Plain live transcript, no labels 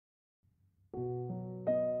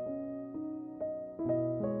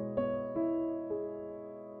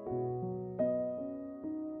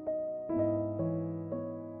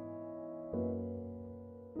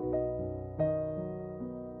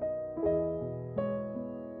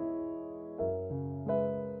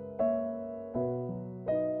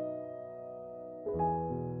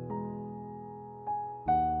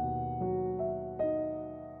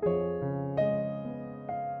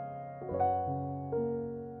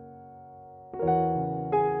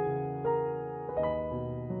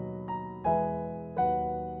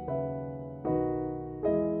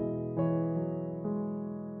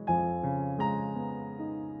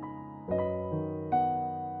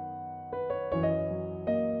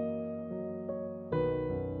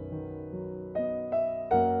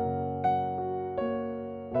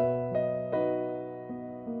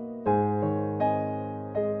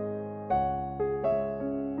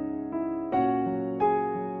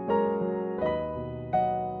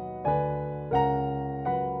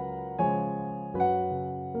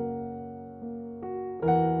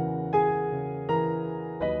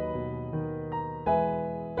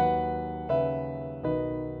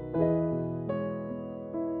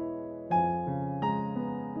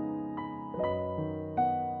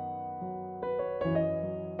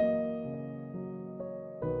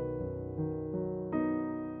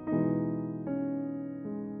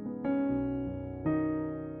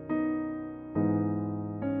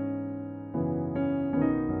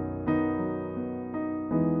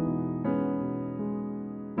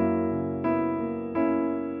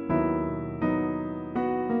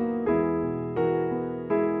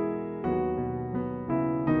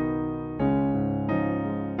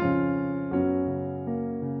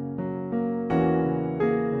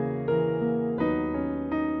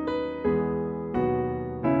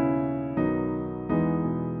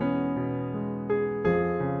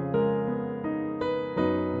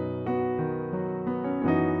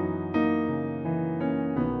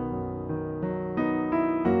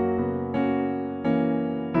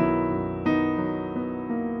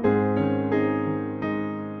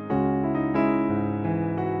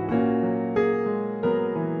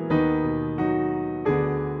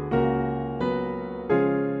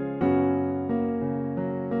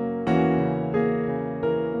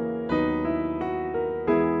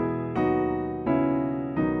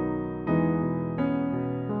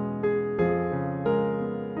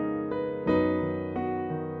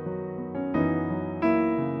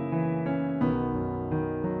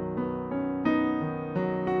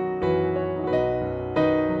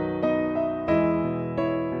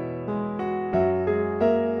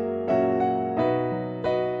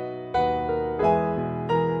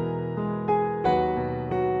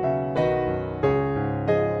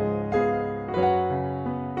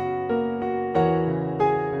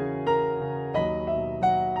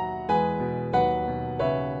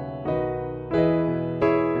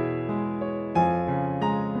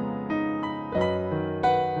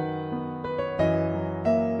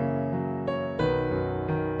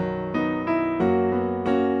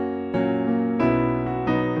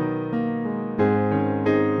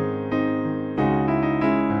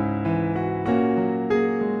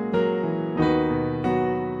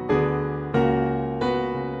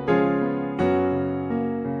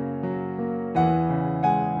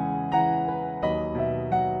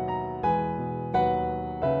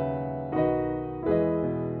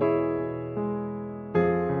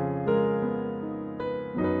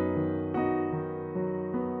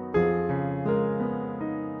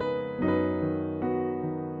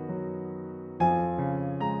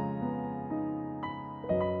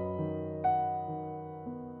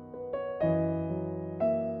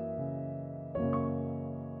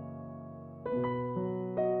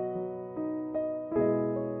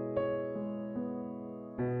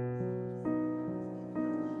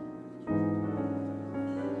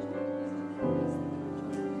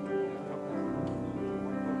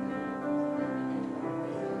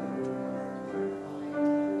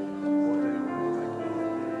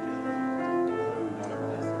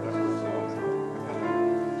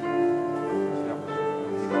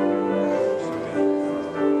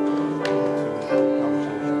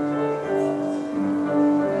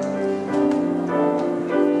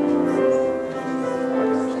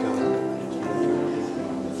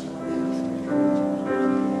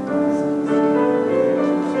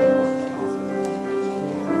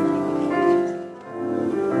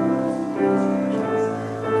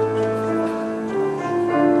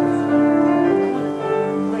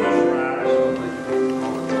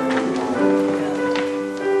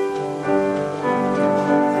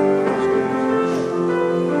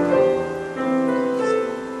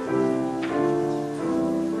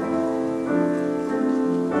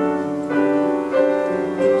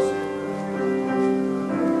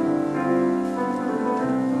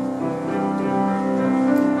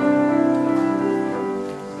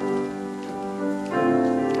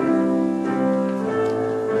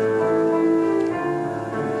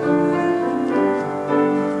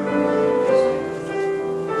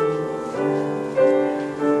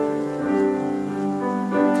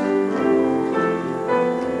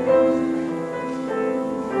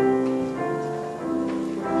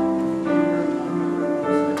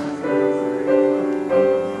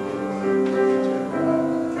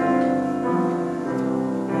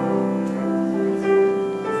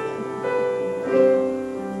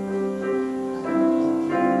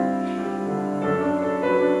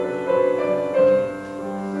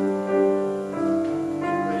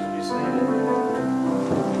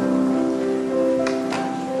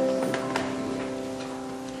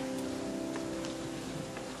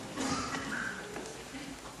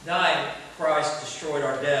Dying, Christ destroyed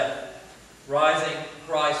our death. Rising,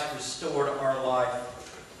 Christ restored our life.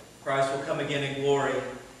 Christ will come again in glory.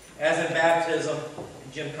 As in baptism,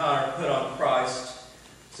 Jim Connor put on Christ,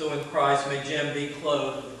 so in Christ may Jim be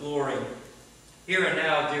clothed with glory. Here and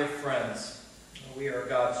now, dear friends, we are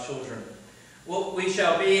God's children. What we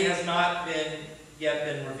shall be has not yet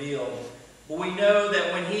been revealed. But we know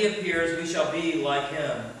that when he appears, we shall be like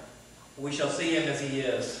him. We shall see him as he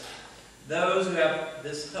is. Those who have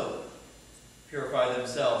this hope purify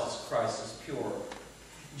themselves as Christ is pure.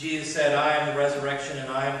 Jesus said, I am the resurrection and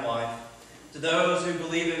I am life. To those who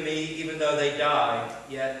believe in me, even though they die,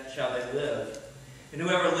 yet shall they live. And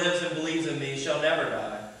whoever lives and believes in me shall never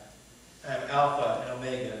die. I am Alpha and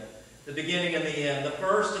Omega, the beginning and the end, the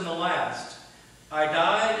first and the last. I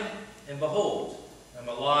died, and behold, I am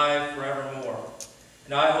alive forevermore.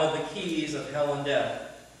 And I hold the keys of hell and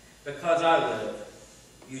death. Because I live,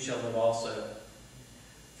 you shall live also.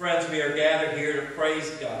 Friends, we are gathered here to praise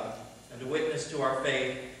God and to witness to our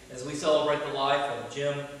faith as we celebrate the life of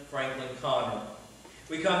Jim Franklin Connor.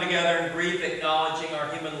 We come together in grief, acknowledging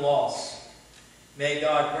our human loss. May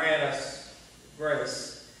God grant us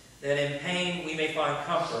grace that in pain we may find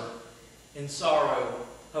comfort, in sorrow,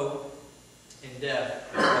 hope, in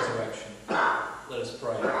death, and resurrection. Let us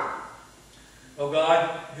pray. O God,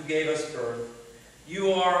 who gave us birth,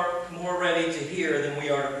 you are more ready to hear than we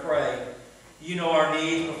are to pray. You know our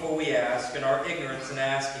needs before we ask, and our ignorance in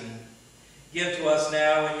asking. Give to us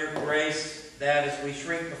now in your grace that as we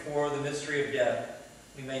shrink before the mystery of death,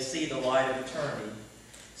 we may see the light of eternity.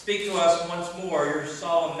 Speak to us once more your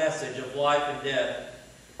solemn message of life and death.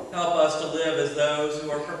 Help us to live as those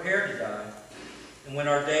who are prepared to die. And when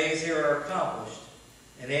our days here are accomplished,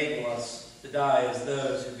 enable us to die as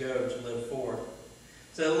those who go to live forward.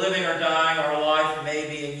 So that living or dying, our life may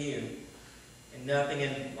be in you. And nothing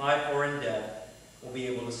in life or in death will be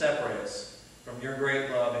able to separate us from your great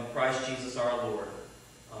love in Christ Jesus our Lord.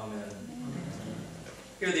 Amen.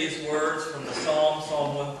 Hear these words from the Psalm,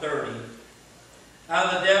 Psalm 130.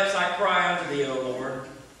 Out of the depths I cry unto thee, O Lord.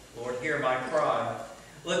 Lord, hear my cry.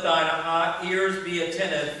 Let thine ears be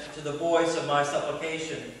attentive to the voice of my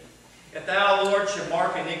supplication. If thou, Lord, should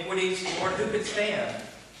mark iniquities, Lord, who could stand?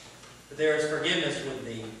 But there is forgiveness with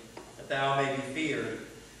thee, that thou may be feared.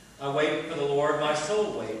 I wait for the Lord, my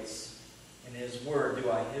soul waits. In his word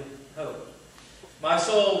do I hope. My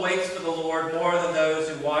soul waits for the Lord more than those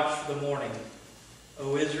who watch for the morning.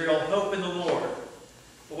 O Israel, hope in the Lord.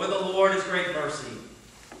 For with the Lord is great mercy,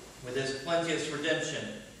 with his plenteous redemption,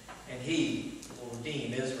 and he will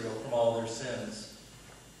redeem Israel from all their sins.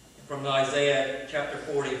 From Isaiah chapter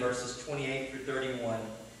 40, verses 28 through 31.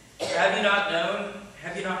 Have you not known?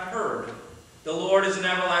 Have you not heard? The Lord is an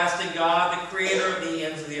everlasting God, the creator of the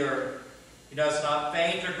ends of the earth. He does not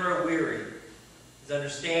faint or grow weary. His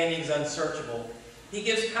understanding is unsearchable. He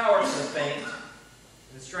gives power to the faint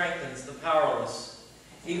and strengthens the powerless.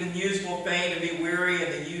 Even youths will faint and be weary,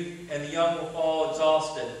 and the young will fall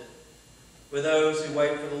exhausted. But those who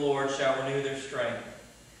wait for the Lord shall renew their strength.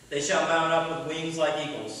 They shall mount up with wings like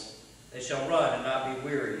eagles. They shall run and not be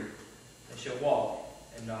weary. They shall walk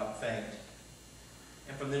and not faint.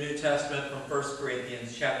 And from the New Testament, from 1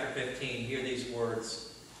 Corinthians chapter 15, hear these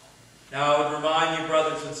words. Now I would remind you,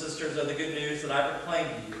 brothers and sisters, of the good news that I proclaimed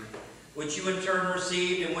to you, which you in turn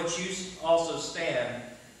received, and which you also stand,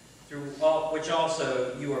 through which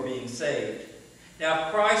also you are being saved. Now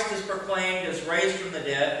if Christ is proclaimed as raised from the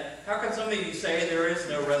dead, how can some of you say there is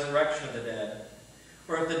no resurrection of the dead?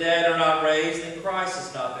 For if the dead are not raised, then Christ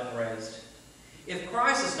has not been raised. If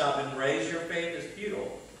Christ has not been raised, your faith is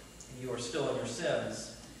futile, and you are still in your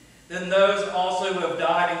sins. Then those also who have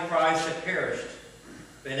died in Christ have perished.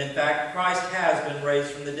 But in fact, Christ has been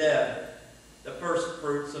raised from the dead, the first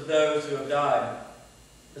fruits of those who have died.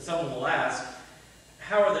 But someone will ask,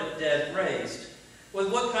 how are the dead raised?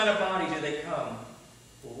 With what kind of body do they come?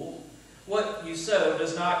 Fool, what you sow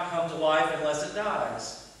does not come to life unless it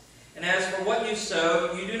dies. And as for what you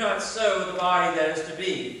sow, you do not sow the body that is to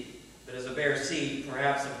be, but as a bare seed,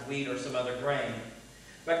 perhaps of wheat or some other grain.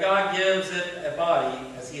 But God gives it a body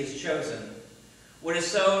as he has chosen. What is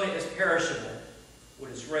sown is perishable.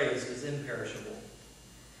 What is raised is imperishable.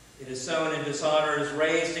 It is sown in dishonor, it is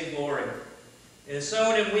raised in glory. It is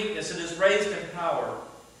sown in weakness, it is raised in power.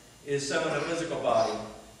 It is sown a physical body,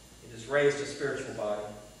 it is raised a spiritual body.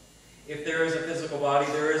 If there is a physical body,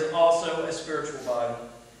 there is also a spiritual body.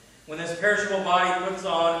 When this perishable body puts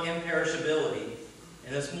on imperishability,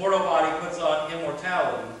 and this mortal body puts on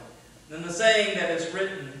immortality, then the saying that is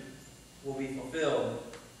written will be fulfilled.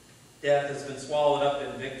 Death has been swallowed up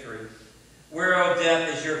in victory. Where, O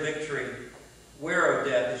death, is your victory? Where, O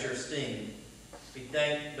death, is your sting?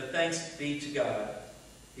 But thanks be to God,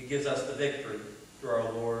 who gives us the victory through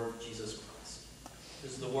our Lord Jesus Christ.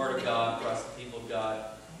 This is the word of God for us, the people of God.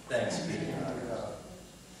 Thanks be to God.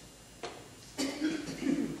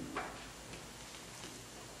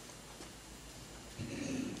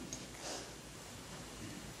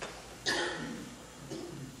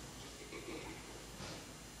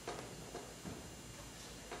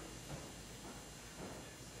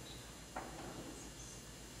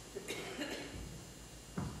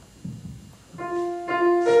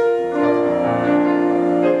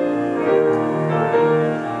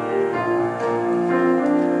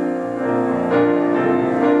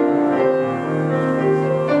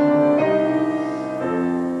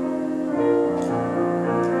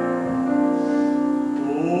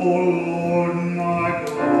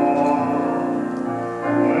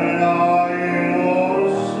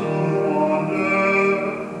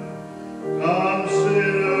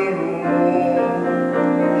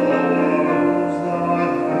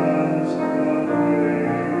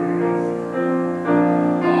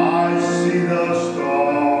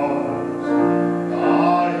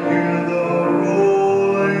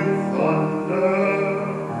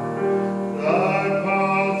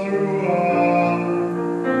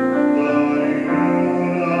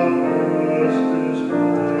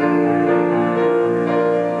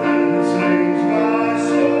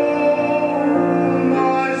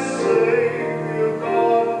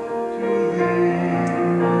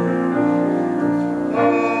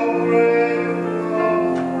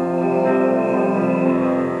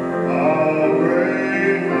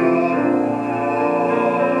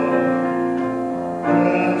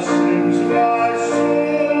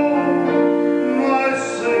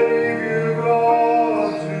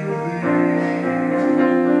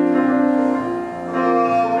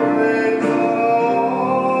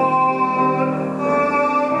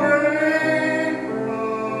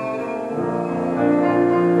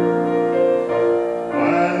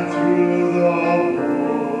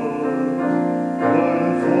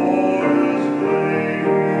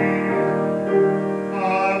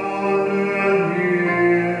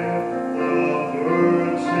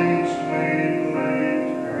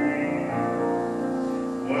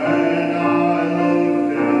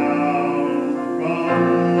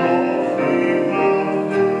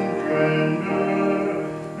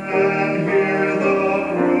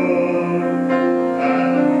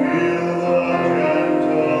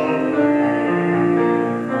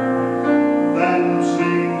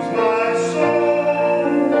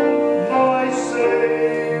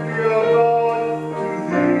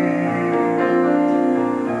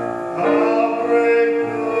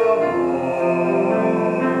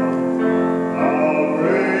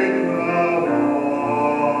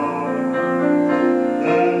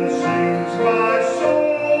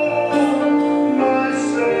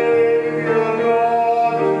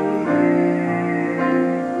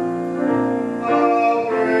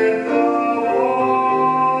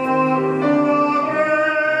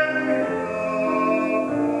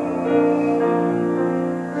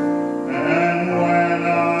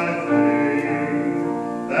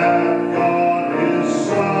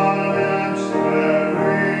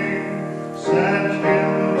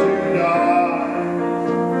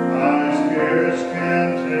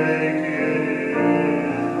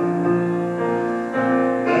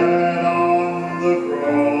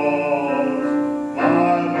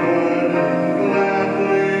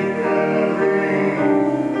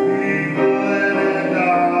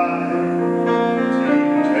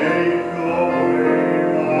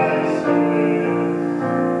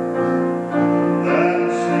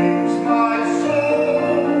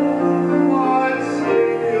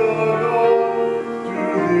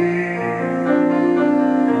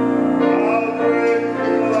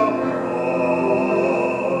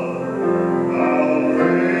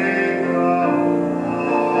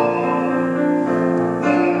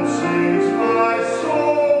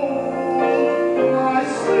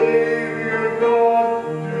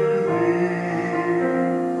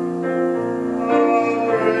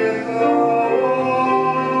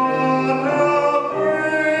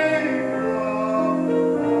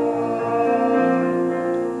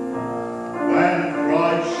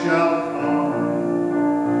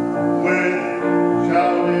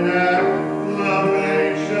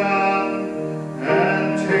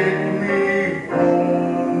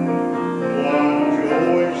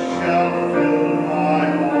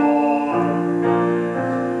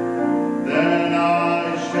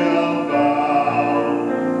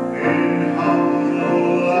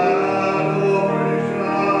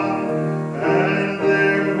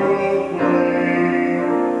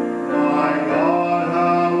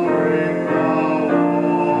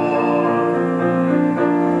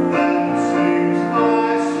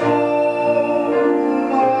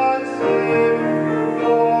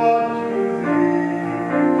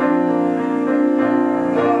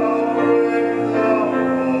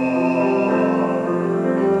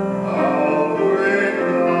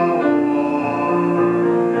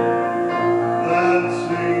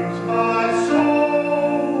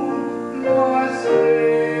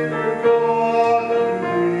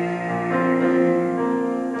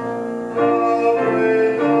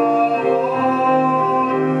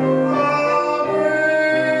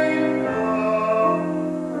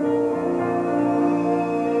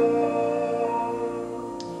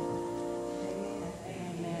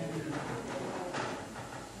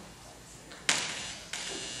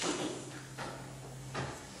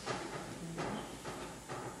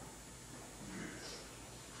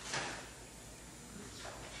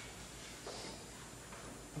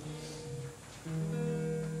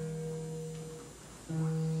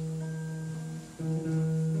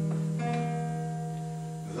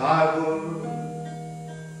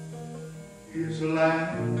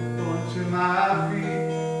 my feet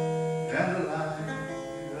and a light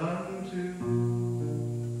unto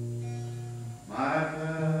my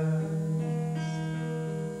path.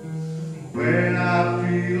 When I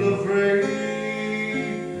feel afraid,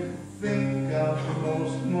 think I've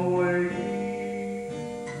lost my way,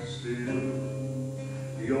 still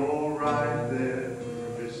you're right there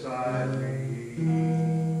beside me,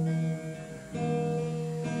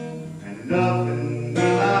 and nothing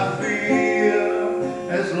will I fear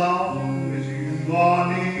as long as you are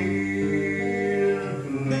near.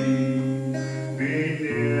 Please be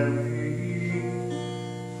near me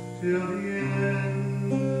till the end.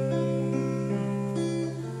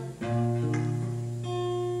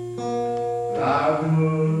 Thy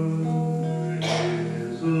word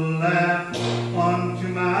is a lamp unto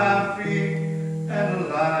my feet and a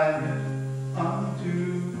light unto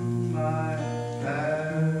my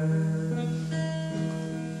path.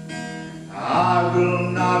 I will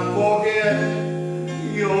not forget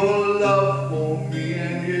your love for me,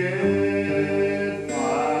 and yet my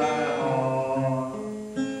heart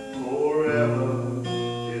forever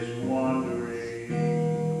is wandering.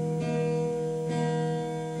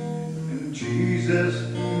 And Jesus,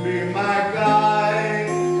 be my guide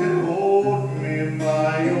and hold me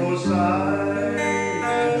by your side,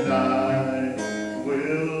 and I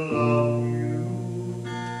will love you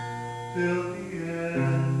till the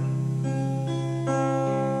end.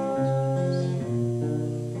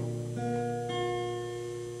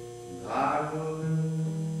 Thy word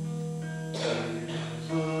is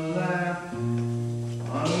a lamp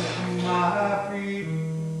unto my feet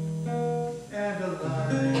and a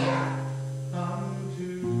light unto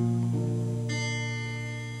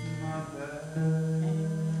my path.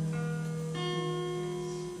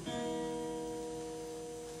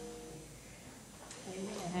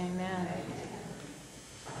 Amen.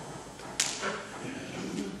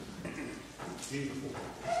 Beautiful.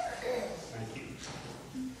 Thank you.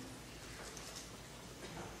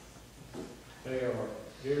 There are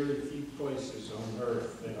very few places on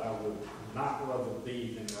earth that I would not rather be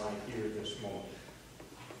than right here this morning.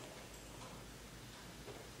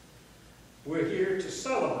 We're here to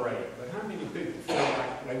celebrate, but how many people feel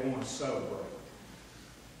like they want to celebrate?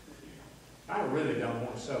 I really don't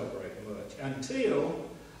want to celebrate much until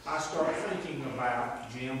I start thinking about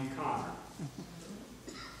Jim Connor.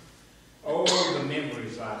 Oh, the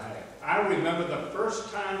memories I have. I remember the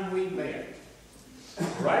first time we met,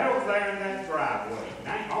 right over there in that driveway,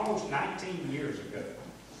 almost 19 years ago.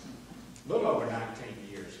 A little over 19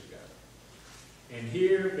 years ago. And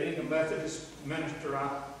here, being a Methodist minister,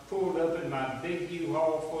 I pulled up in my big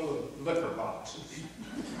U-Haul full of liquor boxes.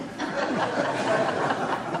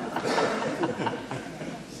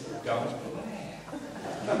 Don't laugh.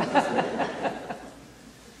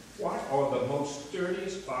 What are the most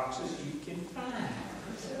sturdiest boxes you can find?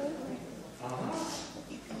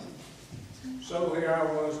 So here I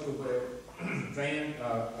was with a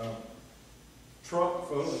a truck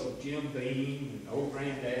full of Jim Beam and old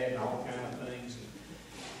granddad and all kind of things. And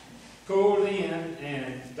pulled in,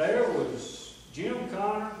 and there was Jim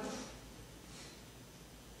Connor,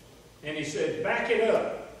 and he said, "Back it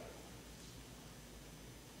up."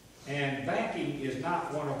 And backing is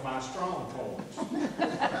not one of my strong points.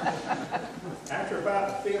 After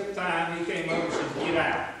about the 5th time, he came over and said, "Get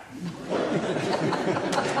out."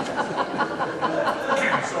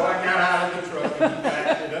 So I got out of the truck and he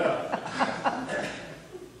backed it up.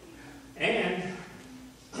 And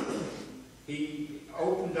he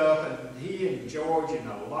opened up, and he and George and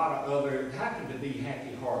a lot of other, it happened to be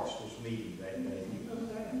Happy Hearts was meeting that day. You know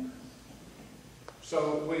that?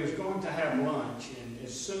 So we was going to have lunch, and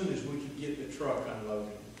as soon as we could get the truck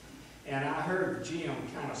unloaded, and I heard Jim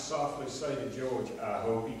kind of softly say to George, "I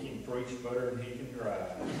hope he can preach better than he can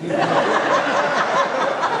drive."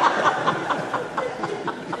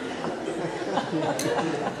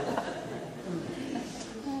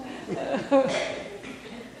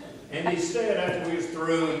 And he said, after we was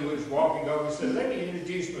through and we was walking over, he said, "Let me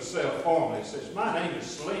introduce myself formally." He says, "My name is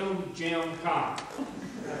Slim Jim Connor."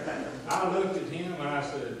 I looked at him and I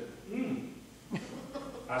said,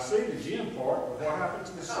 I see the Jim part, but what happened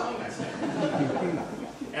to the Slim?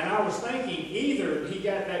 And I was thinking either he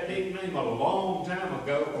got that nickname a long time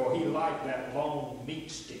ago or he liked that long meat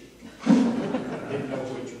stick. I didn't know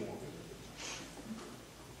which one.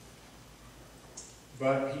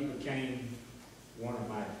 But he became one of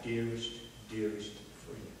my dearest, dearest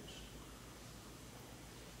friends.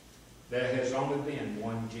 There has only been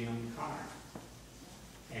one Jim Connor,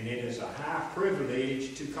 and it is a high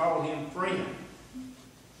privilege to call him friend.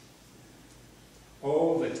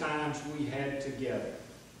 Oh, the times we had together.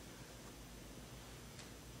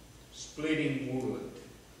 splitting wood.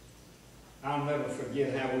 I'll never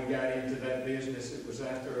forget how we got into that business. It was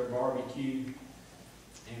after a barbecue,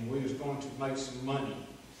 and we was going to make some money.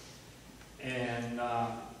 And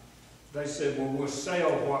they said, well, we'll sell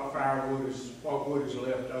what wood is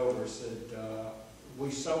left over. Said,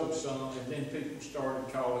 we sold some, and then people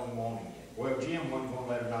started calling wanting it. Well, Jim wasn't going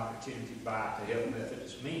to let an opportunity by to help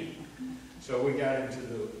Methodist men. So we got into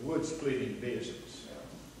the wood splitting business.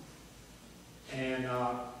 And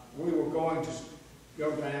we were going to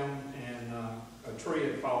go down, and a tree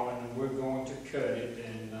had fallen, and we were going to cut it.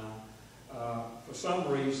 And for some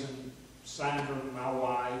reason, Sandra, my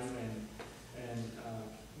wife, and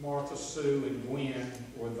Martha, Sue, and Gwen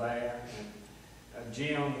were there. And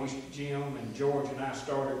Jim and George and I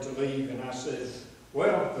started to leave, and I said,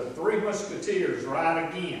 well, the Three Musketeers ride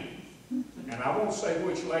again. And I won't say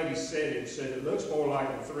which lady said it. Said it looks more like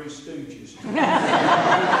the Three Stooges.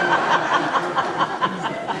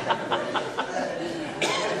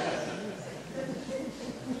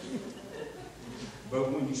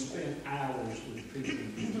 But when you spend hours with people,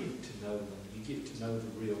 you get to know them. You get to know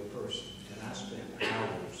the real person. And I spent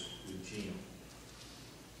hours with Jim.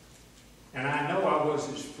 And I know I was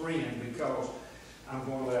his friend because I'm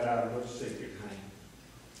going to let out a little secret, Hank.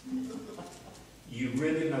 You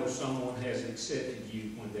really know someone has accepted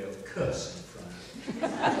you when they'll cuss in front of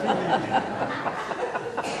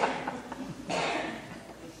you.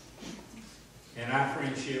 And our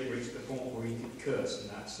friendship reached the point where he could cuss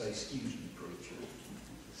and I'd say, excuse me, preacher.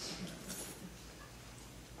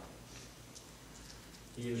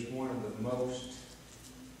 He is one of the most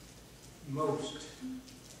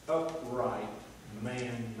upright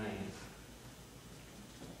man.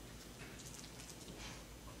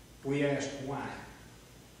 We ask why.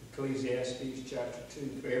 Ecclesiastes chapter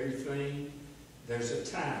 2, for everything there's a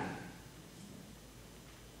time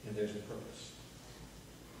and there's a purpose.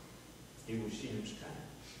 It was Jim's time.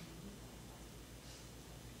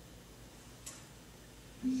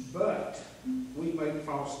 But we make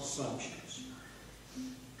false assumptions.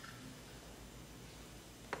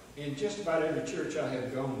 In just about every church I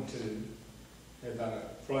have gone to, had the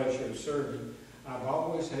pleasure of serving, I've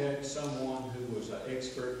always had someone who was an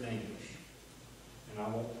expert in English. And I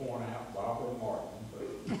won't point out Bob or Martin, but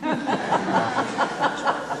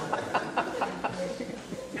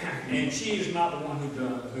and she is not the one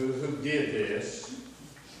who did this.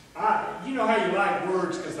 You know how you like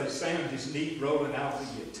words because they sound just neat rolling out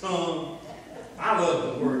of your tongue. I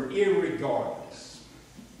love the word irregardless.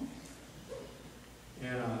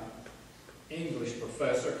 And an English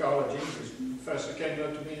professor, college English professor, came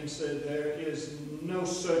up to me and said, there is no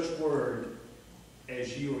such word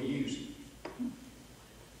as you are using.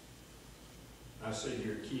 I said,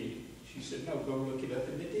 you're kidding. She said, no, go look it up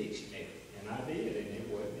in the dictionary. And I did, and it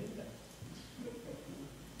wasn't in there.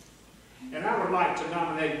 And I would like to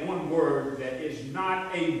nominate one word that is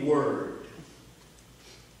not a word.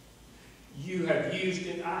 You have used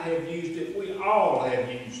it, I have used it, we all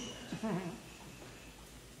have used it.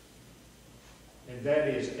 And that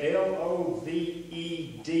is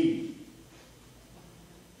L-O-V-E-D.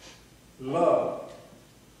 Loved.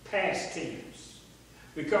 Past tense.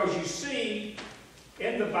 Because you see,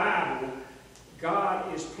 in the Bible,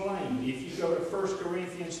 God is plain. If you go to 1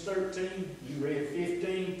 Corinthians 13, you read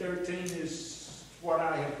 15, 13 is what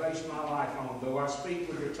I have based my life on. Though I speak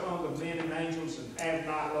with the tongue of men and angels and have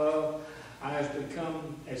not love, I have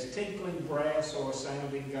become as tinkling brass or a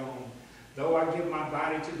sounding gong. Though I give my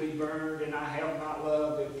body to be burned and I have not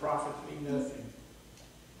love, it profits me nothing.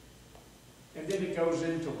 And then it goes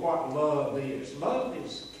into what love is. Love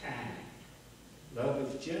is kind. Love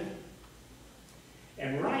is gentle.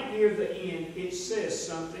 And right near the end, it says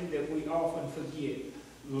something that we often forget.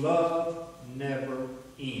 Love never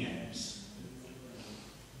ends.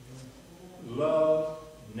 Love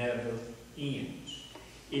never ends.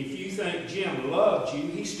 If you think Jim loved you,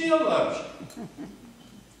 he still loves you.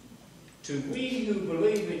 To we who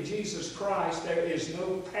believe in Jesus Christ, there is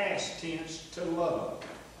no past tense to love.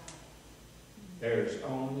 There is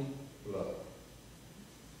only love.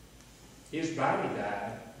 His body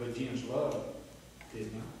died, but Jim's love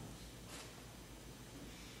did not.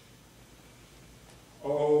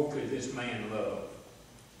 Oh, could this man love?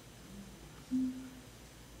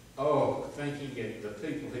 Oh, thinking of the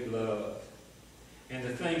people he loved and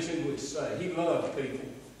the things he would say. He loved people.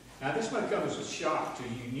 Now, this may come as a shock to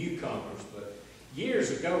you newcomers, but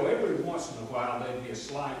years ago, every once in a while, there'd be a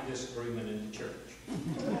slight disagreement in the church.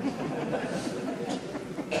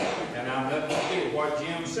 And I'll never forget what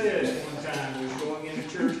Jim said one time. We was going into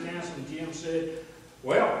church council, and Jim said,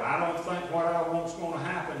 well, I don't think what I want's going to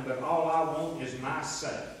happen, but all I want is my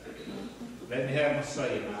say. Let me have my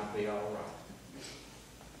say and I'll be all right.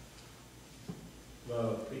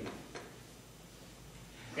 Love people.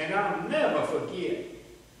 And I'll never forget,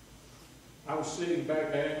 I was sitting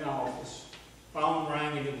back there in the office, phone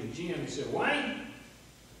rang and it was Jim. He said, Wayne,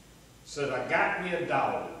 said, I got me a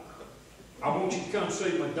dog. I want you to come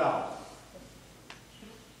see my dog.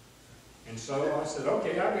 And so I said,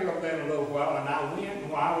 okay, I'll be up there in a little while. And I went,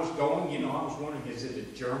 and while I was going, I was wondering, is it a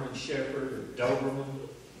German Shepherd or Doberman?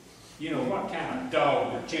 What kind of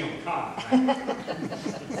dog would Jim Connor have?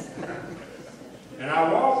 And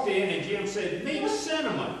I walked in, and Jim said, meet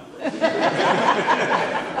Cinnamon.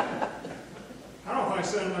 I don't think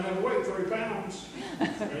Cinnamon ever weighed 3 pounds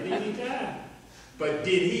at any time. But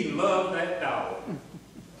did he love that dog?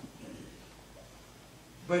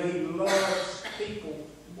 But he loves people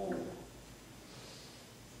more.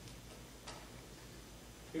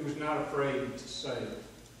 He was not afraid to say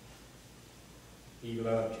he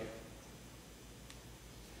loved you.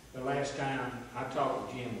 The last time I talked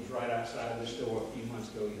with Jim was right outside this door a few months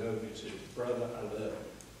ago. He hugged me and said, brother, I love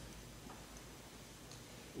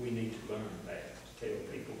you. We need to learn that, to tell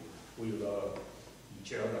people we love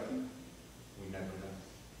each other. We never know.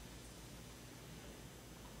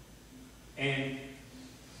 And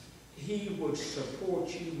he would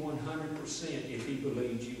support you 100% if he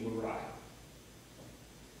believed you were right.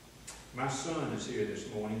 My son is here this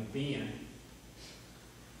morning, Ben,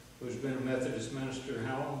 who's been a Methodist minister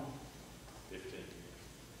how long?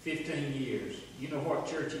 15 years. You know what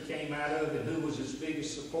church he came out of and who was his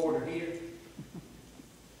biggest supporter here?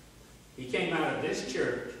 He came out of this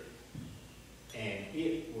church, and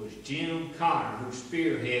it was Jim Connor who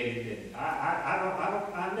spearheaded it.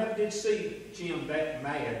 I never did see Jim that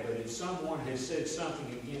mad, but if someone had said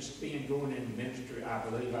something against Ben going into ministry, I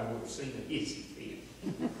believe I would have seen a hissy fit.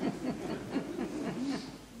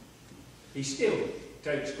 He still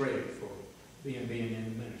takes credit for being in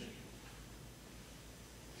the ministry.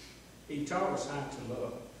 He taught us how to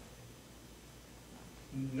love.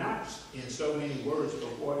 Not in so many words,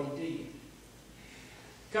 but what he did.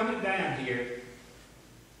 Coming down here,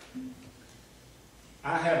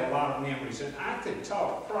 I have a lot of memories, and I could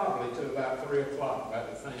talk probably to about 3 o'clock about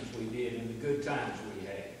the things we did and the good times we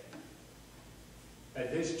had.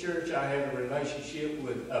 At this church, I have a relationship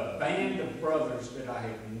with a band of brothers that I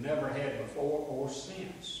have never had before or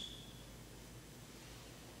since.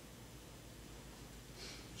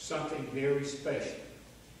 Something very special.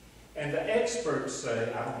 And the experts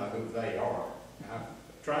say, I don't know who they are. I've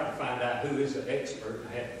tried to find out who is an expert.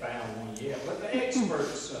 I haven't found one yet. But the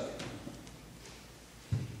experts say,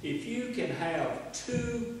 if you can have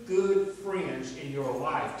 2 good friends in your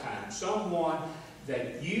lifetime, someone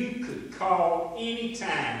that you could call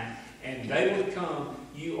anytime and they would come,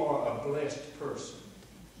 you are a blessed person.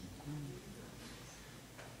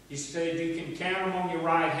 He said you can count them on your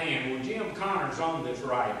right hand. Well, Jim Connor's on this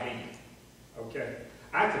right hand. Okay?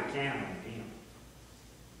 I could count on him.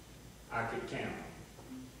 I could count on him.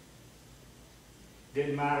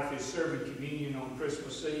 Didn't matter if he's serving communion on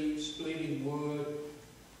Christmas Eve, splitting wood,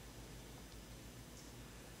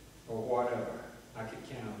 or whatever. I could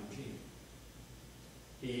count on Jim.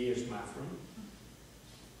 He is my friend.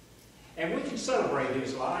 And we can celebrate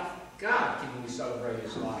his life. God, can we celebrate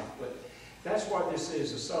his life? But that's what this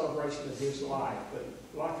is, a celebration of his life. But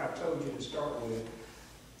like I told you to start with,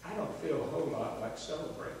 I don't feel a whole lot like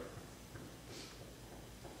celebrating.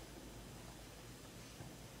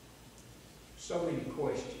 So many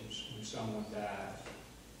questions when someone dies.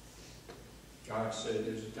 God said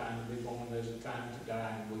there's a time to be born, there's a time to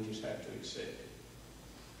die, and we just have to accept it.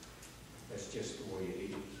 That's just the way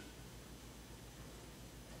it is.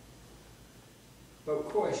 But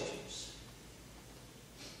questions.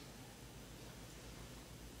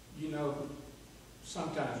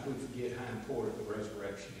 Sometimes we forget how important the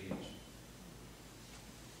resurrection is.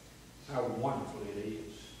 How wonderful it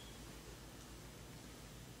is.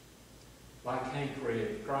 Like Hank read,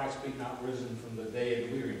 if Christ be not risen from the dead,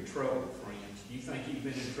 we're in trouble, friends. Do you think you've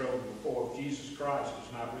been in trouble before? If Jesus Christ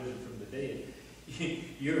is not risen from the dead,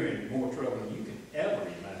 you're in more trouble than you can ever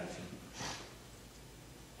imagine.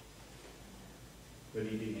 But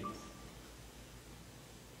he didn't.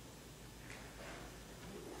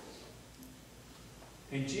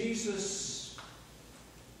 And Jesus,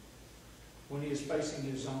 when he was facing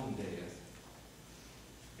his own death,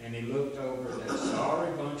 and he looked over that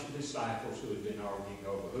sorry bunch of disciples who had been arguing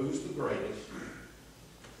over who's the greatest,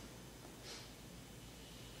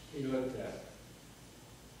 he looked at them.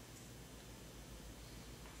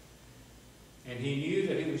 And he knew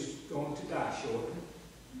that he was going to die shortly.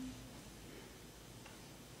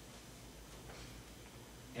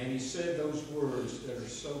 And he said those words that are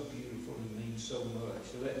so beautiful and mean so much.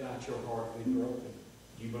 So let not your heart be broken.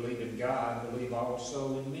 You believe in God, believe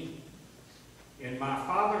also in me. In my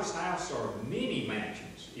Father's house are many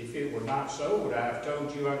mansions. If it were not so, would I have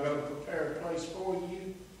told you I go to prepare a place for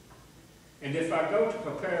you? And if I go to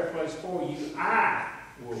prepare a place for you, I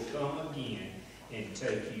will come again and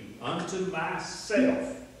take you unto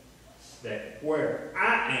myself, that where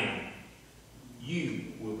I am,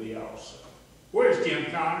 you will be also. Where's Jim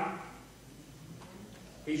Connor?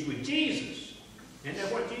 He's with Jesus. Isn't that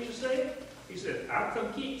what Jesus said? He said, I'll come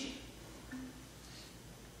get you.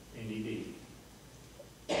 And he did.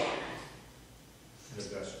 In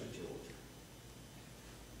Augusta, Georgia.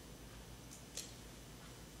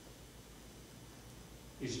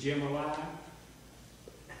 Is Jim alive?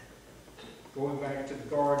 Going back to the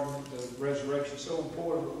garden, the resurrection is so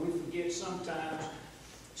important, but we forget sometimes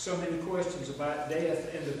so many questions about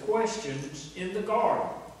death and the questions in the garden.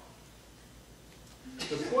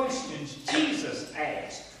 The questions Jesus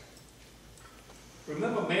asked.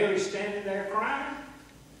 Remember Mary standing there crying?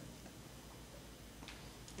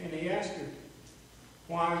 And he asked her,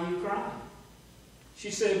 why are you crying? She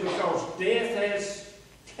said, because death has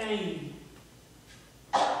came.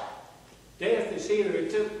 Death is here. It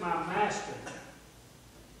took my master.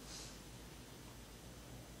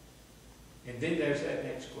 And then there's that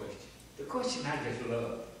next question. The question I just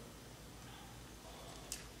love.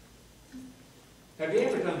 Have you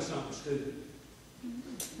ever done something stupid?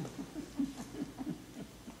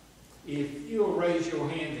 If you'll raise your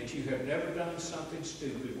hand that you have never done something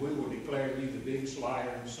stupid, we will declare you the biggest liar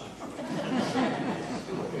in the sanctuary.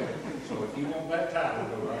 Okay. So if you want that title,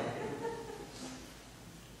 go right ahead.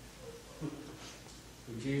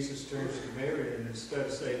 But Jesus turns to Mary, and instead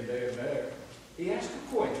of saying there, he asked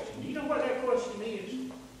a question. You know what that question is?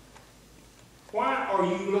 Why are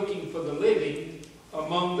you looking for the living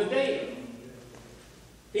among the dead?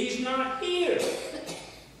 He's not here.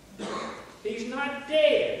 He's not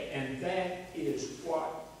dead. And that is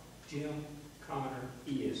what Jim Connor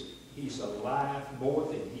is. He's alive more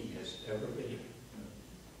than he has ever been.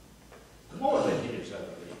 More than he has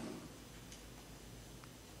ever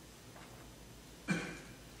been.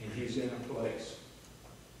 And he's in a place.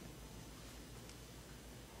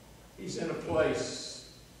 He's in a place,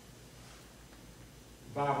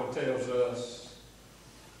 the Bible tells us,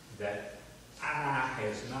 that eye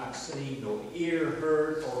has not seen, nor ear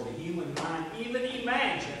heard, or the human mind even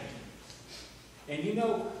imagined. And you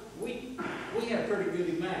know, we have pretty good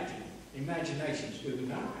imaginations, do we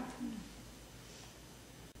not?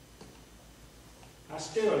 I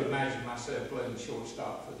still imagine myself playing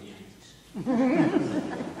shortstop for the Yankees.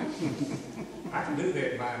 I can do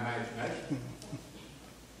that by imagination.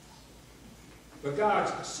 But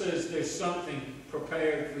God says there's something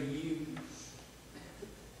prepared for you,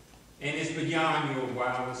 and it's beyond your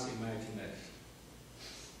wildest imagination.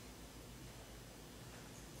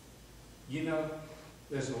 You know,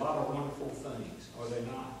 there's a lot of wonderful things, are there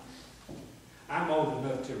not? I'm old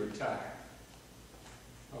enough to retire.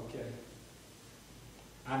 Okay?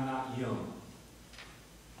 I'm not young.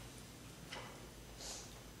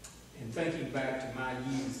 And thinking back to my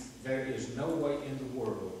youth, there is no way in the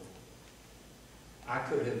world I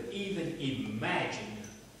could have even imagined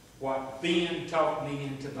what Ben talked me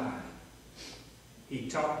into buying. He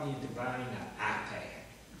talked me into buying an iPad.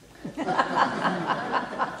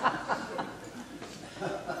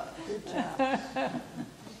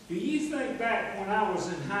 Do you think back when I was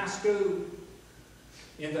in high school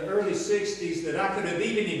in the early 60s that I could have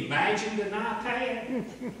even imagined an iPad?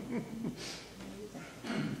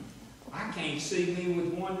 I can't see me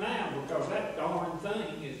with one now because that darn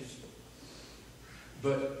thing is...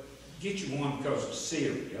 But get you one because of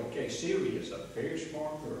Siri. Okay, Siri is a very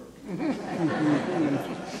smart girl.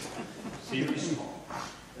 Siri's smart.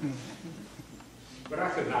 But I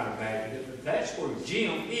could not imagine it. But that's where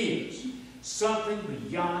Jim is. Something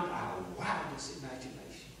beyond our wildest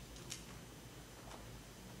imagination.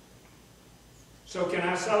 So can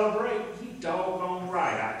I celebrate? You doggone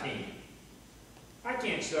right I can. I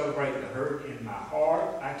can't celebrate the hurt in my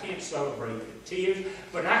heart. I can't celebrate the tears.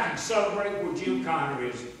 But I can celebrate where Jim Connor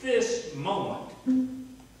is this moment.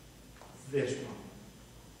 This moment.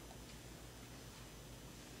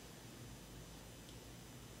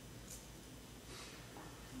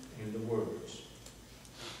 In the words,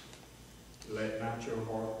 let not your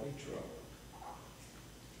heart be troubled,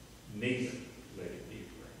 neither let it be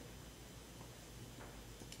afraid.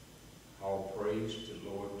 All praise to the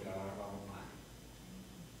Lord God Almighty.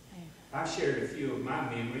 I've shared a few of my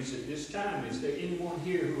memories at this time. Is there anyone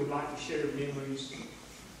here who would like to share memories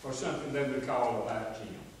or something they would call about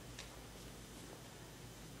Jim?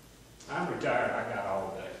 I'm retired, I got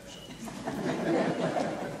all day. So.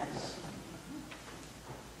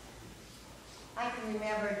 I can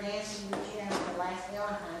remember dancing with Jim at the last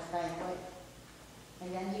Valentine's banquet,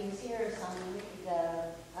 and then he was here Sunday, we could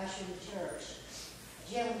usher the church.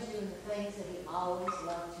 Jim was doing the things that he always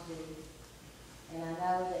loved to do, and I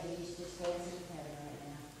know that he's just dancing in heaven right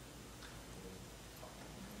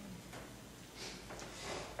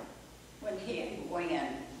now. When he and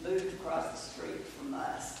Gwen moved across the street from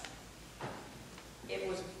us, it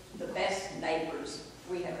was the best neighbors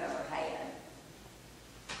we have ever had.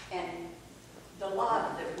 And the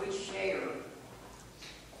love that we shared,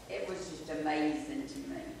 it was just amazing to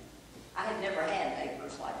me. I had never had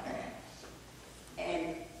neighbors like that.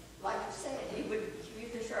 And like I said, he would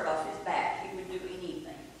keep the shirt off his back. He would do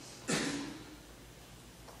anything.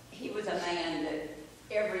 He was a man that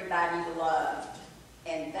everybody loved.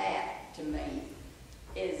 And that, to me,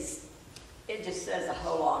 it just says a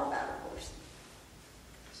whole lot about a person.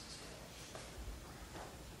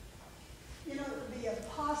 You know, it would be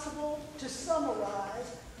impossible to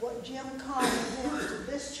summarize what Jim Conner meant to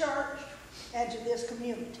this church and to this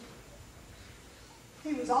community.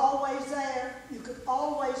 He was always there. You could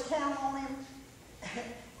always count on him.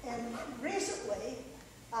 And recently,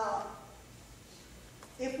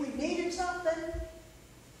 if we needed something,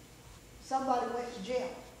 somebody went to Jim.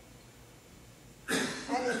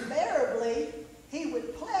 And invariably, he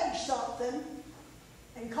would pledge something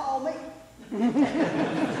and call me. He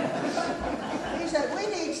said, we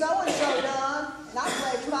need so-and-so done, and I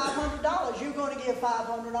pledged $500. You're going to give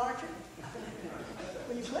 $500, aren't you?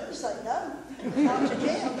 Well, you couldn't say no, not to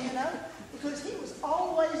Jim, you know, because he was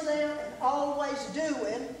always there and always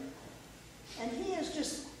doing, and he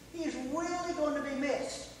is really going to be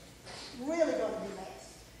missed, really going to be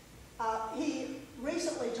missed. He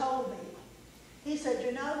recently told me, he said,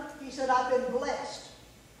 you know, he said, I've been blessed.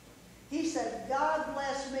 He said, God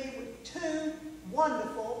blessed me with 2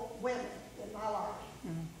 wonderful women in my life.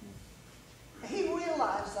 Mm-hmm. He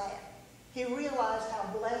realized that. He realized how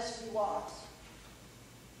blessed he was.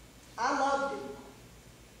 I loved him,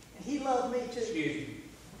 and he loved me too. Excuse me.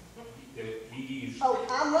 He used. Oh,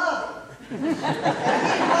 I love him, and he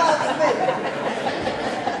loves me.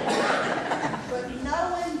 But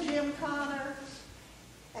knowing Jim Conner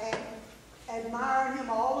and admiring him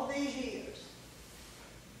all of these years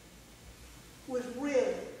was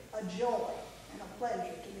really a joy and a pleasure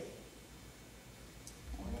to me.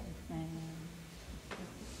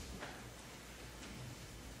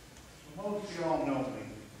 Most of y'all know me,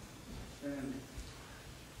 and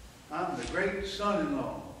I'm the great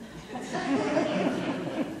son-in-law. And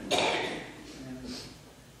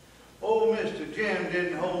old Mr. Jim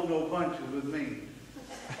didn't hold no punches with me.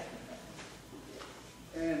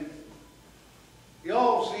 And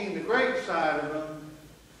y'all seen the great side of him,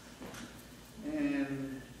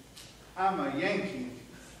 and I'm a Yankee,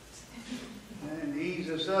 and he's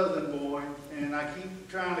a Southern boy, and I keep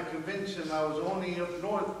trying to convince him I was only up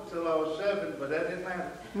north till I was 7, but that didn't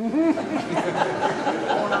matter. You're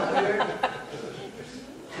born up there,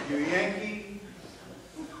 you're a Yankee,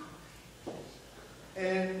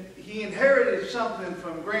 and he inherited something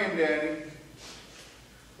from Granddaddy,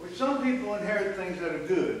 which some people inherit things that are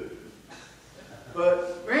good,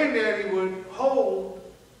 but Granddaddy would hold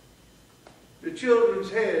the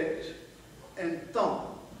children's heads and thump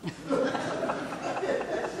them.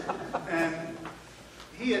 And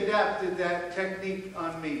he adapted that technique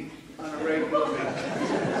on me on a regular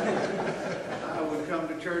basis. I would come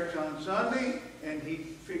to church on Sunday, and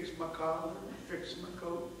he'd fix my collar, fix my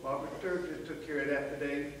coat. Robert Sturgis took care of that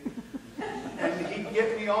today. And he'd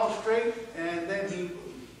get me all straight, and then he'd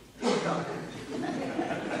stop.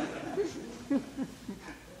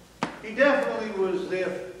 He definitely was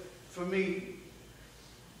there for me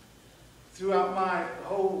throughout my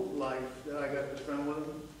whole life that I got to spend with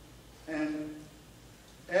him. And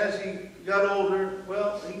as he got older,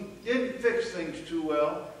 well, he didn't fix things too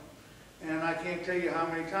well. And I can't tell you how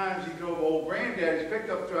many times he drove old Granddaddy's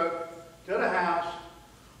pickup truck to the house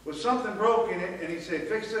with something broke in it, and he'd say,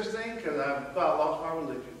 fix this thing, because I about lost my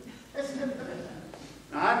religion.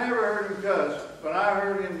 Now, I never heard him cuss, but I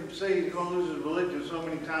heard him say he's going to lose his religion so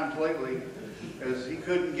many times lately, as he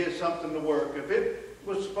couldn't get something to work. If it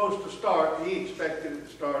was supposed to start, he expected it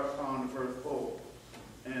to start on the first pole.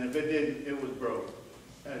 And if it didn't, it was broke.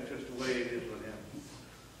 That's just the way it is with him.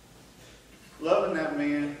 Loving that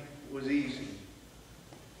man was easy.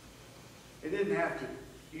 You didn't have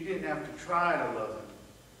to try to love him.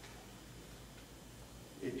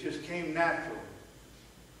 It just came natural.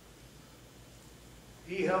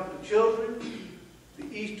 He helped the children, the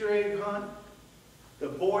Easter egg hunt, the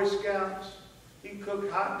Boy Scouts, He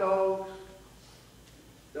cooked hot dogs.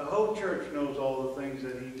 The whole church knows all the things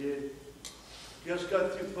that he did. Just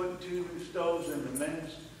got through putting 2 new stoves in the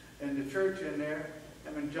men's and the church in there.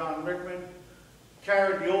 Him and John Rickman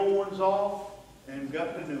carried the old ones off and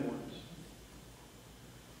got the new ones.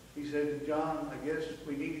 He said to John, I guess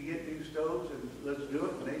we need to get new stoves and let's do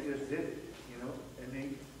it. And they just did it, you know. And they,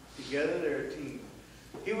 together they're a team.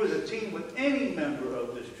 He was a team with any member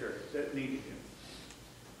of this church that needed him.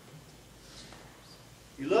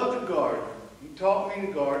 He loved to garden. He taught me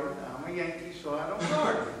to garden. I'm a Yankee, so I don't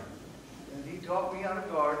garden. And he taught me how to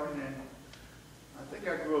garden, and I think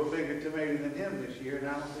I grew a bigger tomato than him this year, and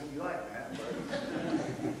I don't think he liked that,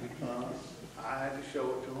 but I had to show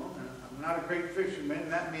it to him. And I'm not a great fisherman.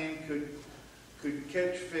 That man could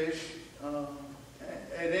catch fish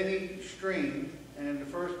at any stream, and the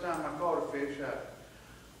first time I caught a fish,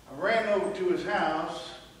 I ran over to his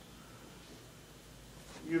house.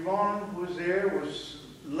 Yvonne was there, was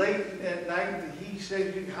late at night, and he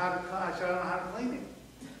said, I said, I don't know how to clean it.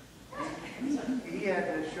 He had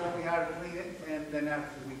to show me how to clean it, and then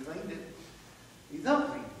after we cleaned it, he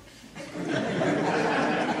thumped me.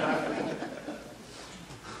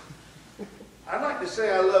 I'd like to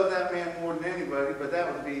say I love that man more than anybody, but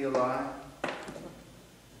that would be a lie.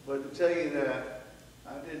 But to tell you that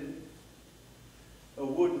I didn't or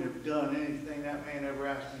wouldn't have done anything that man ever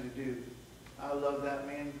asked me to do. I love that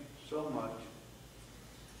man so much.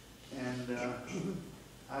 And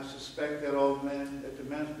I suspect that all the men at the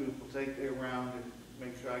men's group will take their round and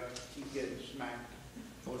make sure I keep getting smacked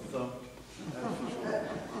or thumped. That's for sure.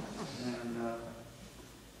 And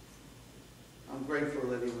I'm grateful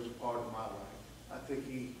that he was a part of my life. I think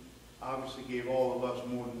he obviously gave all of us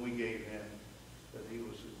more than we gave him, but he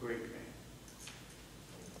was a great man.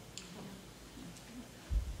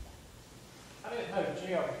 I didn't know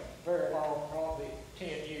Jim very long, probably 10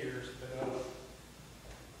 years, but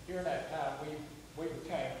during that time we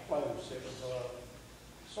became close. It was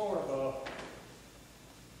sort of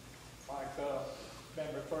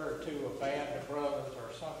been referred to a band of brothers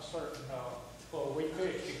or some certain, well, we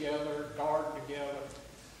fished together, gardened together.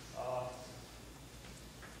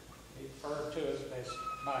 He referred to us as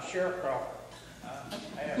my sharecropper.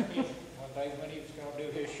 I asked him one day when he was going to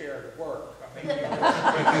do his share of the work. I mean,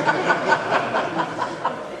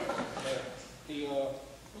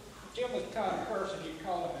 Jim was the kind of person you'd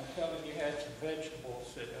call him and tell him you had some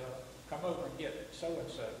vegetables that come over and get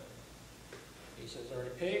so-and-so. He says, are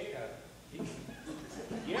they picked?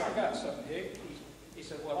 Yeah, I got some picked. He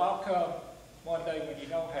said, well, I'll come one day when you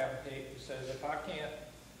don't have them picked. He says, if I can't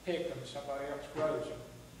pick them, somebody else grows them.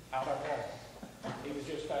 I don't want them. He was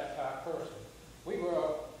just that type of person. We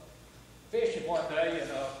were fishing one day, and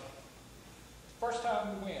first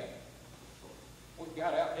time we went, we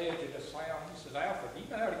got out the edge of the sound. He said, Alfred, do you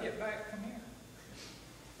know how to get back from here?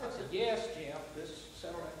 I said, yes, Jim.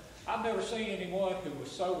 I've never seen anyone who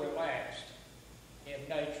was so relaxed in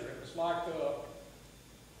nature. It was like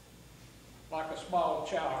a small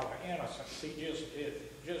child, innocence.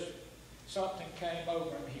 Just something came over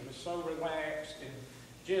him. He was so relaxed and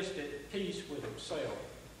just at peace with himself.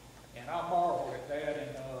 And I marvel at that,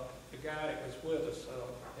 and the guy that was with us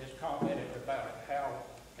has commented about it, how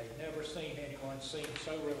they've never seen anyone seem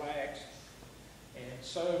so relaxed and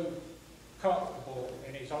so comfortable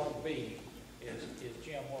in his own being as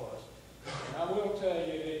Jim was. And I will tell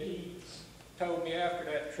you that he told me after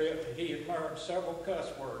that trip that he had learned several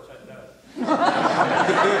cuss words that day.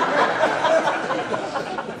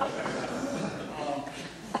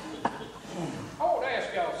 I want to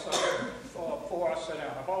ask y'all something before I sit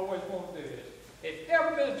down. I've always wanted to do this. Have you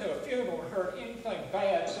ever been to a funeral and heard anything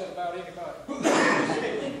bad said about anybody?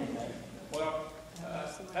 Well,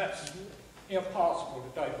 that's impossible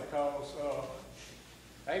today because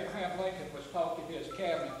Abraham Lincoln was talking to his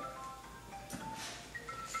cabinet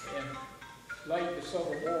in late the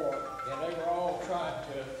Civil War, and they were all trying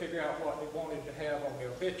to figure out what they wanted to have on the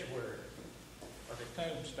obituary or the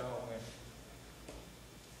tombstone. And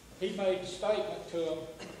he made a statement to them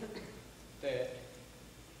that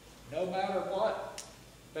no matter what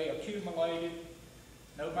they accumulated,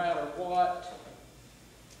 no matter what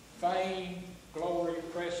fame, glory,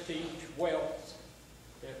 prestige, wealth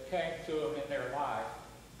that came to them in their life,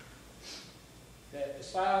 that the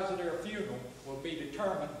size of their funeral will be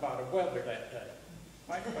determined by the weather that day.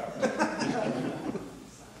 Think about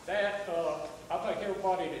that. I think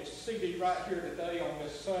everybody that's seated right here today on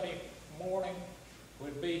this sunny morning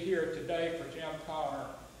would be here today for Jim Connor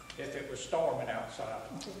if it was storming outside.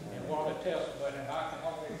 And what a testament, and I can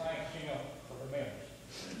only thank him for the ministry.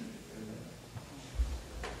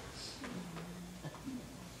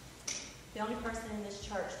 The only person in this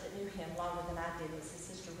church that knew him longer than I did was his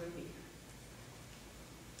sister Ruby.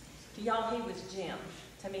 To y'all, he was Jim.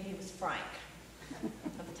 To me, he was Frank.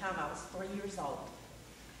 At the time I was 3 years old.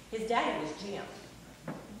 His daddy was Jim,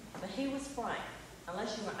 but he was Frank.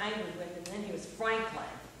 Unless you were angry with him, then he was Franklin.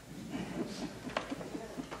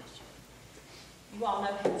 You all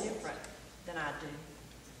know him different than I do.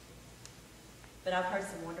 But I've heard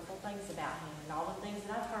some wonderful things about him, and all the things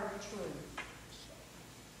that I've heard are true.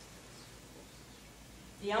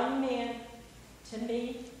 The only man, to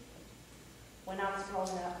me, when I was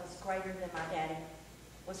growing up, was greater than my daddy,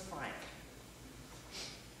 was Frank.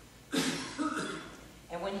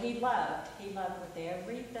 And when he loved with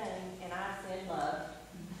everything, and I said love,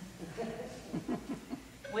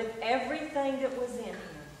 with everything that was in him.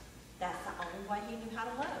 That's the only way he knew how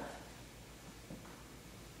to love.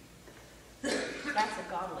 That's a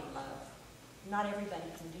godly love. Not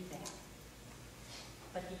everybody can do that,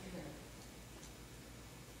 but he could.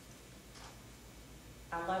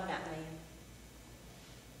 I love that man.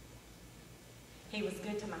 He was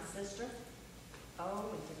good to my sister. Oh,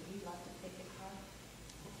 and did he love to pick at her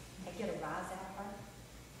and get a rise out of her?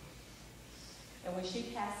 And when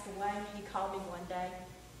she passed away, he called me one day,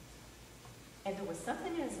 and there was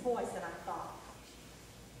something in his voice that I thought,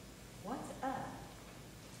 what's up?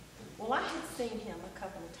 Well, I had seen him a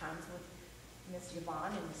couple of times with Miss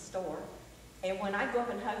Yvonne in the store, and when I go up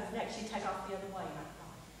and hug his neck, she'd take off the other way, and I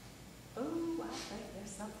thought, ooh, I think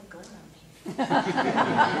there's something going on here.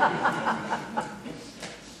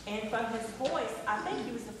 And from his voice, I think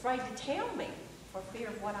he was afraid to tell me for fear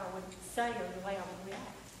of what I would say or the way I would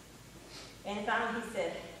react. And finally he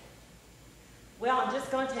said, well, I'm just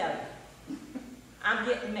going to tell you, I'm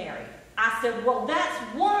getting married. I said, well,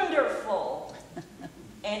 that's wonderful.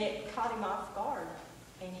 And it caught him off guard,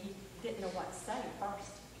 and he didn't know what to say at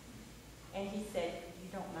first. And he said, you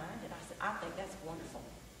don't mind? And I said, I think that's wonderful.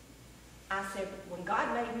 I said, when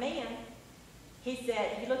God made man, he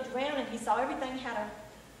said, he looked around and he saw everything had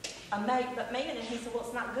a mate but man, and he said, well,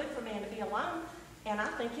 it's not good for man to be alone, and I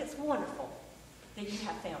think it's wonderful that you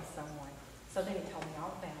have found someone. So then he told me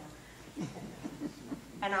all about it.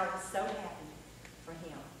 And I was so happy for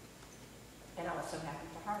him. And I was so happy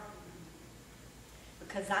for her.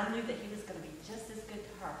 Because I knew that he was going to be just as good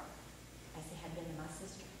to her as he had been to my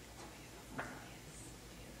sister.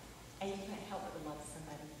 And you can't help but to love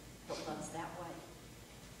somebody that loves that way.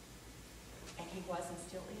 And he was and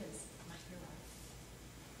still is my hero.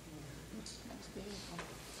 That's beautiful.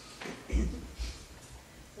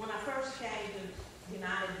 When I first came to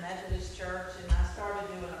United Methodist Church and I started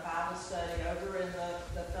doing a Bible study over in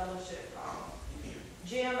the fellowship hall,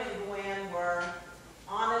 Jim and Gwen were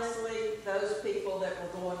honestly those people that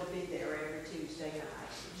were going to be there every Tuesday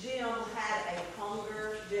night. Jim had a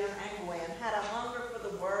hunger, Jim and Gwen had a hunger for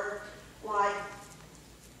the Word like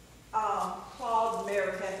Claude and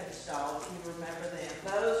Mary Heppenstall, if you remember them.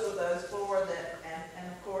 Those were those four that, and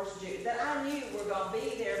of course Jude, that I knew were going to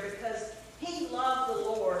be there because he loved the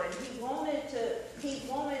Lord and he wanted to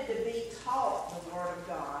be taught the Word of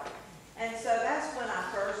God. And so that's when I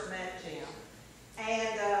first met Jim.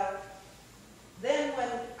 And then when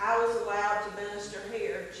I was allowed to minister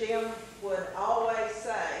here, Jim would always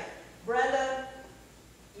say, Brenda,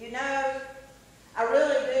 you know, I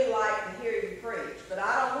really do like to hear you preach, but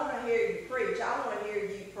I don't want to hear you preach. I want to hear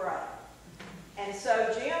you pray. And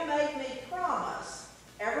so Jim made me promise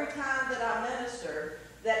every time that I ministered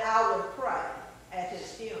that I would pray at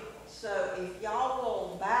his funeral. So if y'all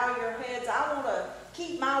will bow your heads, I want to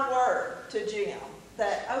keep my word to Jim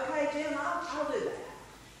that, okay, Jim, I'll do that.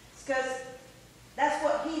 Because that's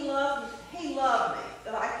what he loved. He loved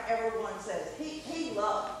me, like everyone says. He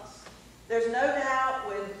loves. There's no doubt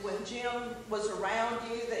when Jim was around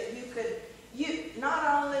you that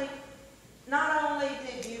not only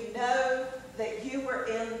did you know that you were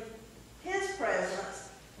in his presence,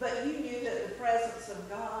 but you knew that the presence of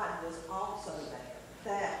God was also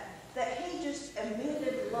there. That he just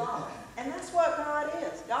emitted love. And that's what God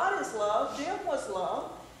is. God is love. Jim was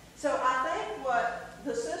love. So I think what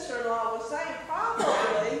the sister-in-law was saying,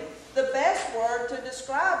 probably the best word to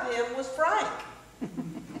describe him was Frank.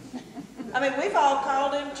 I mean, we've all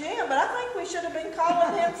called him Jim, but I think we should have been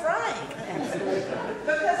calling him Frank.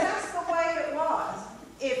 Because that's the way it was.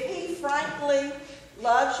 If he frankly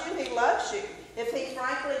loves you, he loves you. If he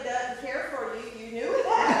frankly doesn't care for you, you knew it. So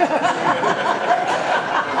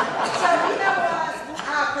you know what?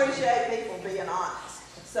 I appreciate people being honest.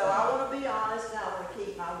 So I want to be honest and I want to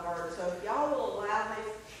keep my word. So if y'all will allow me,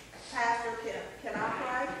 Pastor, can I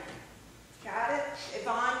pray? Got it?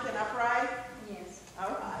 Yvonne, can I pray? Yes.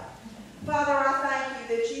 All right. Father, I thank you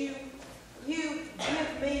that you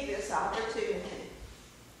give me this opportunity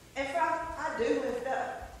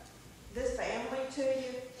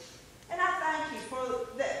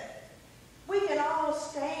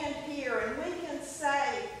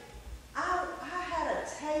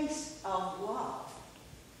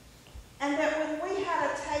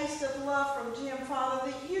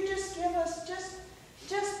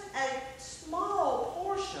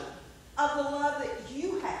of the love that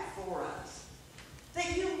you have for us.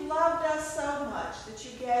 That you loved us so much that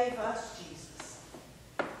you gave us Jesus.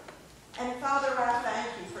 And Father, I thank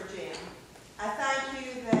you for Jim. I thank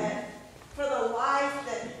you that for the life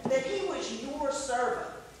that he was your servant,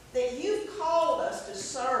 that you've called us to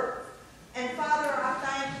serve. And Father, I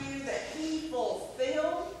thank you that he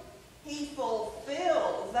fulfilled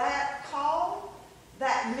that call,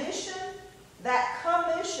 that mission, that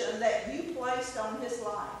commission that you placed on his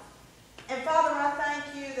life. And Father, I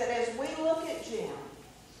thank you that as we look at Jim,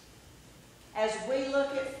 as we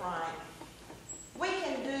look at Frank, we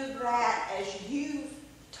can do that as you've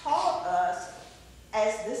taught us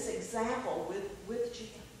as this example with Jim.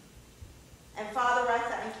 And Father, I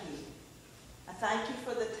thank you. I thank you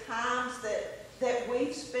for the times that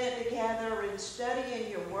we've spent together in studying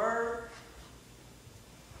your word,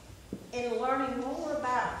 in learning more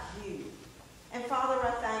about you. And Father,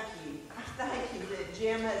 I thank you. I thank you that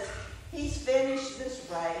Jim he's finished this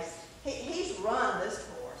race. He's run this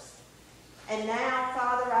course. And now,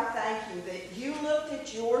 Father, I thank you that you looked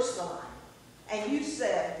at your son and you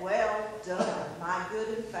said, well done, my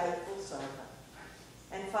good and faithful servant.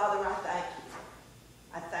 And Father, I thank you.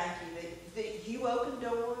 I thank you that you open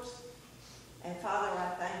doors. And Father, I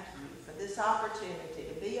thank you for this opportunity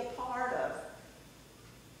to be a part of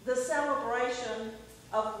the celebration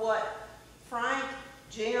of what Frank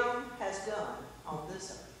Jim has done on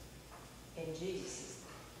this earth. In Jesus'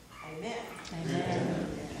 name, amen. Amen.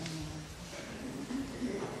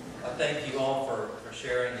 I thank you all for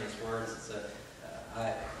sharing these words. It's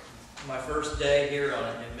my first day here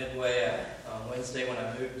in Midway, on Wednesday when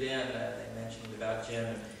I moved in, they mentioned about Jim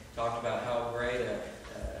and talked about how great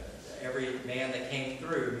every man that came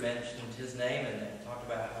through mentioned his name and talked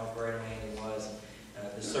about how great a man he was.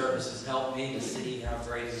 The service has helped me to see how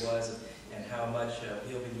great he was and how much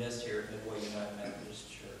he'll be missed here at Midway United Methodist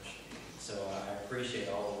Church. So I appreciate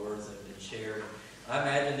all the words that have been shared. I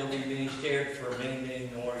imagine they'll be being shared for many, many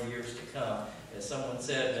more years to come. As someone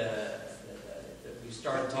said, that we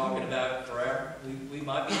started talking about it forever, we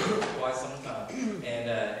might be here for quite some time. And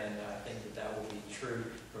I think that will be true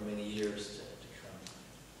for many years to come.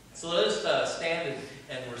 So let us stand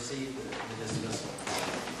and receive the dismissal.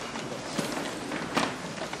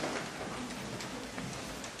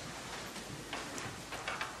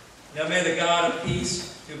 Now may the God of peace,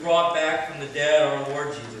 who brought back from the dead our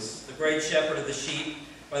Lord Jesus, the great shepherd of the sheep,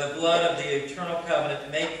 by the blood of the eternal covenant,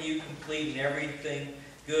 make you complete in everything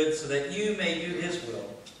good, so that you may do his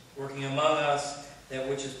will, working among us that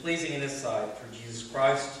which is pleasing in his sight, through Jesus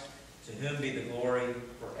Christ, to whom be the glory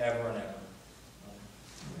forever and ever.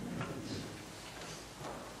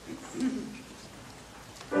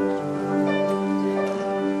 Amen.